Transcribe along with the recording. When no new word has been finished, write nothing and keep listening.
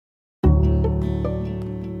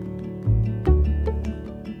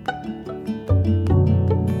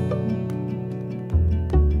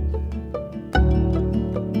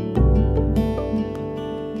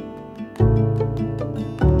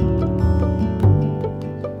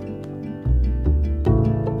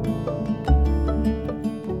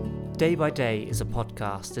Day by Day is a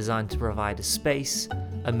podcast designed to provide a space,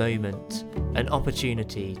 a moment, an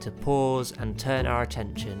opportunity to pause and turn our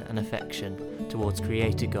attention and affection towards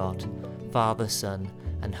Creator God, Father, Son,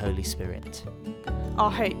 and Holy Spirit. Our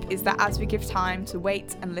hope is that as we give time to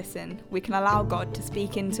wait and listen, we can allow God to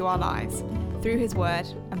speak into our lives through His Word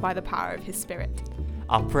and by the power of His Spirit.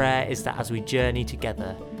 Our prayer is that as we journey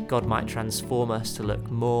together, God might transform us to look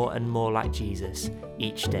more and more like Jesus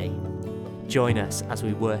each day. Join us as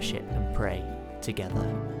we worship and pray together.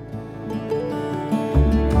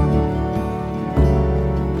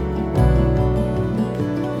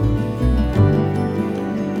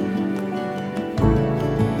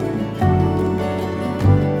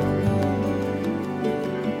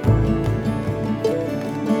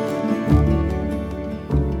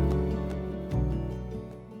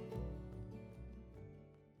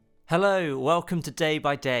 Hello, welcome to Day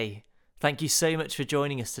by Day. Thank you so much for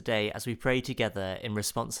joining us today as we pray together in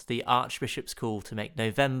response to the Archbishop's call to make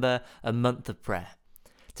November a month of prayer.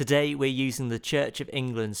 Today we're using the Church of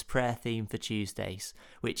England's prayer theme for Tuesdays,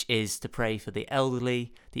 which is to pray for the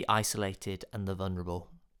elderly, the isolated and the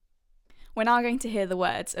vulnerable. We're now going to hear the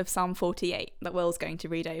words of Psalm 48 that Will's going to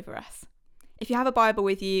read over us. If you have a Bible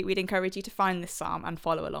with you, we'd encourage you to find this psalm and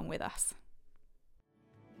follow along with us.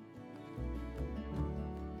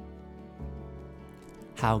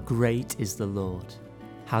 How great is the Lord,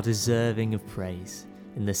 how deserving of praise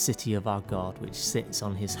in the city of our God which sits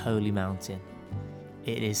on his holy mountain.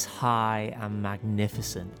 It is high and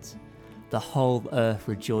magnificent. The whole earth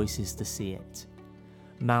rejoices to see it.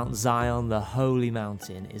 Mount Zion, the holy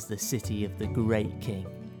mountain, is the city of the great King.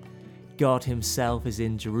 God himself is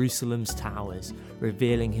in Jerusalem's towers,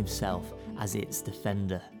 revealing himself as its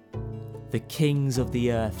defender. The kings of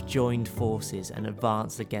the earth joined forces and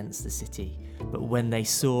advanced against the city, but when they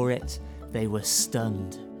saw it, they were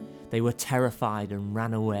stunned. They were terrified and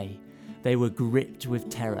ran away. They were gripped with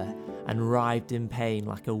terror and writhed in pain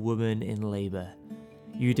like a woman in labour.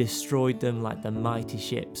 You destroyed them like the mighty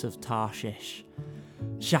ships of Tarshish,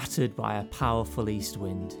 shattered by a powerful east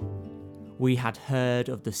wind. We had heard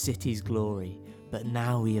of the city's glory, but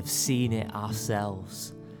now we have seen it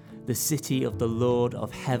ourselves. The city of the Lord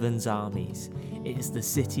of heaven's armies. It is the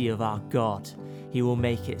city of our God. He will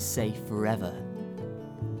make it safe forever.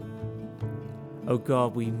 O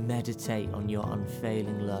God, we meditate on your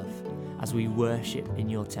unfailing love as we worship in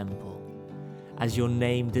your temple. As your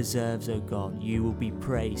name deserves, O God, you will be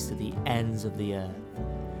praised to the ends of the earth.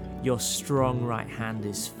 Your strong right hand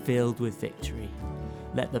is filled with victory.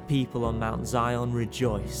 Let the people on Mount Zion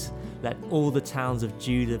rejoice. Let all the towns of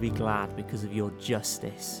Judah be glad because of your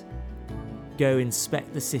justice. Go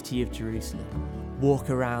inspect the city of Jerusalem.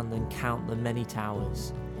 Walk around and count the many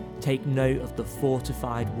towers. Take note of the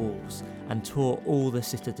fortified walls and tour all the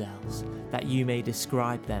citadels, that you may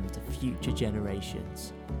describe them to future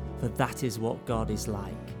generations. For that is what God is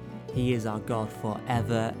like. He is our God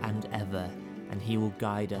forever and ever, and he will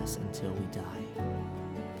guide us until we die.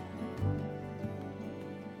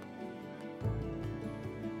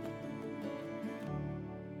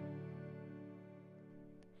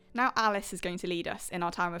 Now Alice is going to lead us in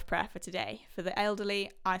our time of prayer for today, for the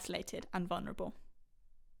elderly, isolated and vulnerable.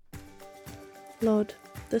 Lord,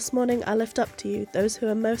 this morning I lift up to you those who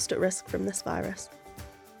are most at risk from this virus.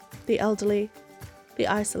 The elderly, the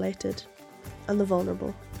isolated, and the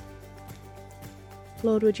vulnerable.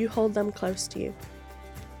 Lord, would you hold them close to you?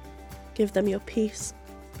 Give them your peace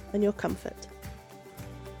and your comfort.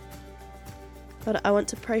 Lord, I want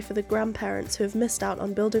to pray for the grandparents who have missed out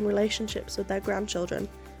on building relationships with their grandchildren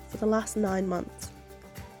for the last 9 months.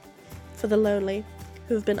 For the lonely,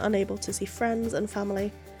 who have been unable to see friends and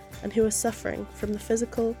family, and who are suffering from the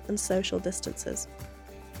physical and social distances.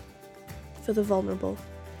 For the vulnerable,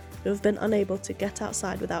 who have been unable to get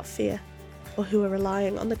outside without fear, or who are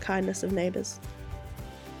relying on the kindness of neighbours.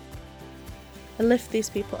 I lift these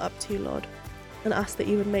people up to you, Lord, and ask that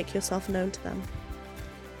you would make yourself known to them.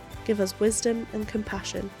 Give us wisdom and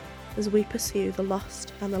compassion as we pursue the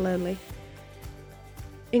lost and the lonely.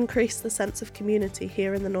 Increase the sense of community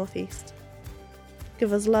here in the Northeast.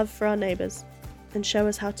 Give us love for our neighbours and show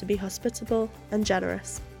us how to be hospitable and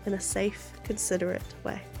generous in a safe, considerate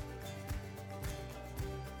way.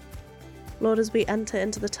 Lord, as we enter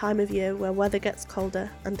into the time of year where weather gets colder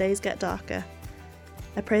and days get darker,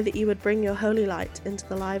 I pray that you would bring your holy light into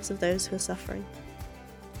the lives of those who are suffering.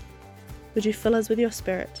 Would you fill us with your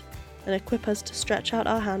Spirit and equip us to stretch out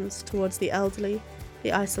our hands towards the elderly,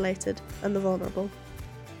 the isolated, and the vulnerable.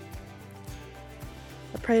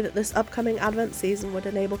 I pray that this upcoming Advent season would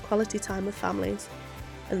enable quality time with families,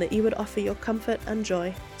 and that you would offer your comfort and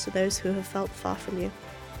joy to those who have felt far from you.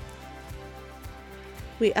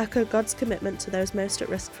 We echo God's commitment to those most at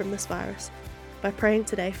risk from this virus by praying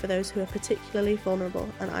today for those who are particularly vulnerable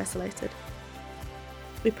and isolated.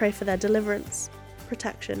 We pray for their deliverance,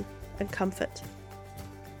 protection, and comfort.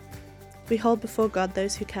 We hold before God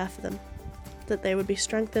those who care for them, that they would be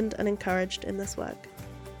strengthened and encouraged in this work.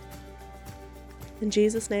 In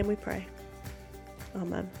Jesus' name we pray.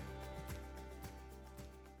 Amen.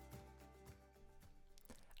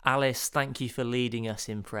 Alice, thank you for leading us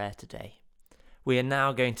in prayer today. We are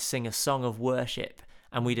now going to sing a song of worship,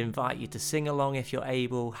 and we'd invite you to sing along if you're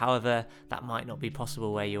able. However, that might not be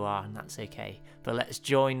possible where you are, and that's okay. But let's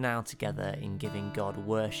join now together in giving God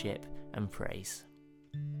worship and praise.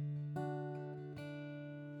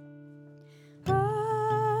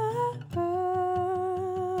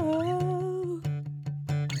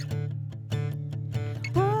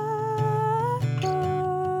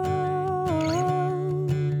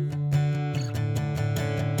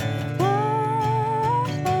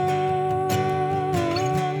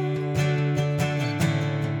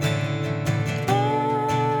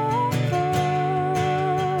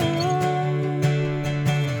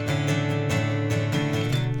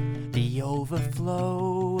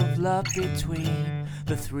 Overflow of love between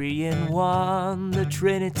the three in one, the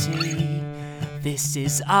Trinity. This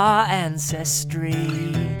is our ancestry,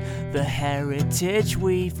 the heritage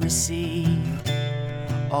we've received.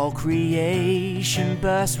 All creation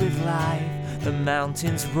bursts with life, the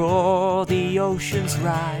mountains roar, the oceans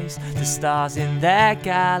rise, the stars in their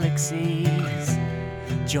galaxies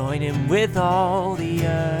join in with all the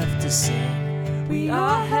earth to sing. We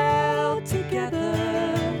are held together,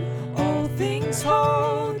 things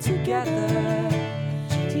hold together,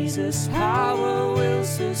 Jesus' power will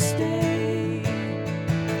sustain.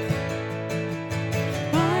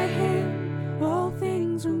 By him all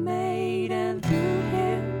things were made, and through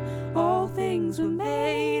him all things were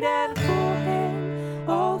made, and for him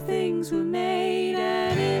all things were made,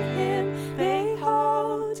 and in him they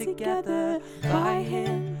hold together. By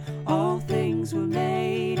him all things were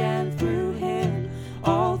made, and through him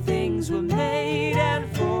all things were made, and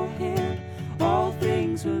for him all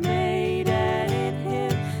things were made, and in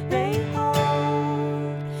him they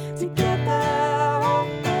hold together.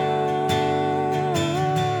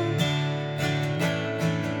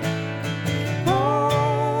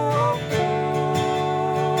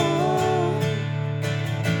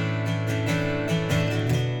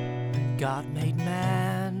 God made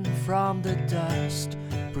man from the dust,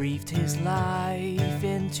 breathed his life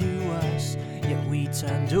into us, yet we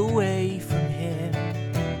turned away from him.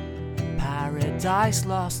 Paradise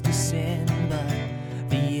lost to sin, but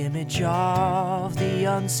the image of the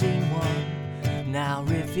unseen one now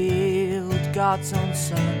revealed God's own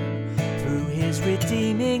Son through his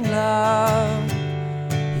redeeming love.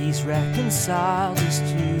 He's reconciled us to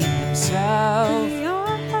himself. We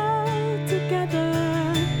are held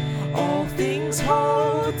together, all things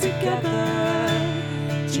hold together,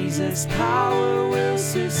 Jesus' power will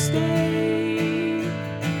sustain.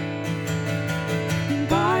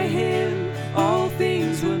 By him all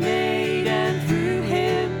things were made, and through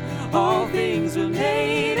him all things were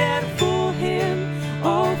made, and for him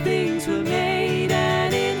all things were made,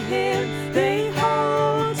 and in him they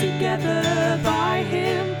hold together. By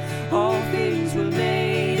him all things were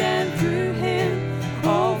made, and through him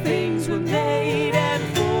all things were made, and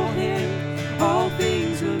for him all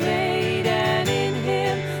things were made, and in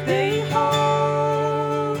him they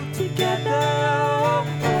hold together.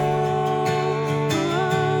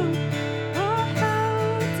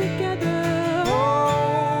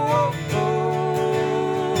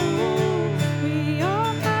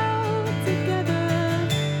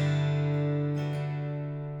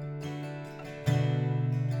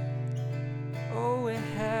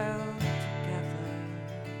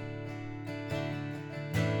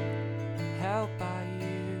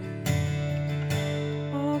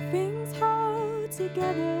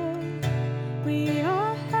 Together, we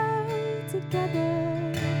are held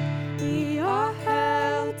together, we are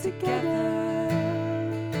held together,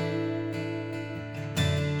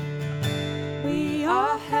 we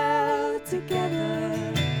are held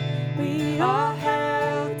together, we are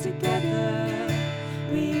held together,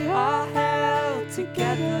 we are held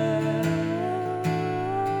together.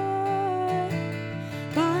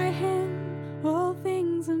 By him all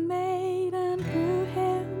things are made, and through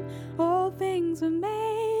him all things were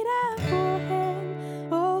made, and for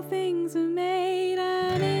him all things were made,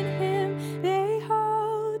 and in him they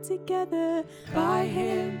hold together. By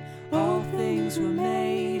him all things were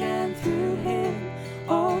made, and through him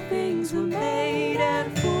all things were made,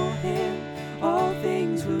 and for him all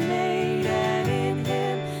things were made, and in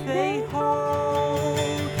him they hold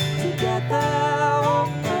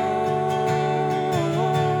together.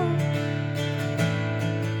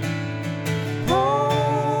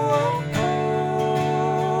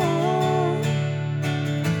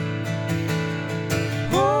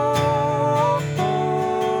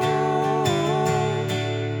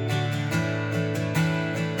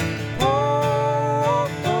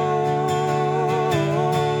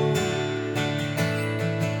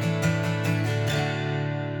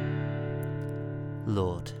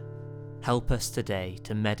 Lord, help us today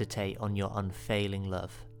to meditate on your unfailing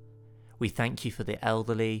love. We thank you for the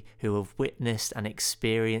elderly who have witnessed and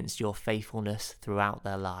experienced your faithfulness throughout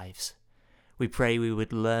their lives. We pray we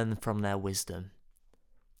would learn from their wisdom.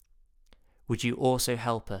 Would you also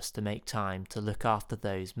help us to make time to look after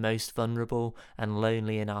those most vulnerable and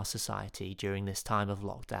lonely in our society during this time of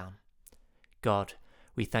lockdown? God,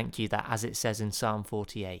 we thank you that, as it says in Psalm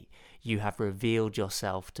 48, you have revealed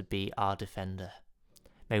yourself to be our defender.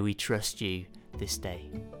 May we trust you this day.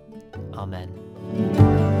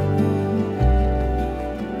 Amen.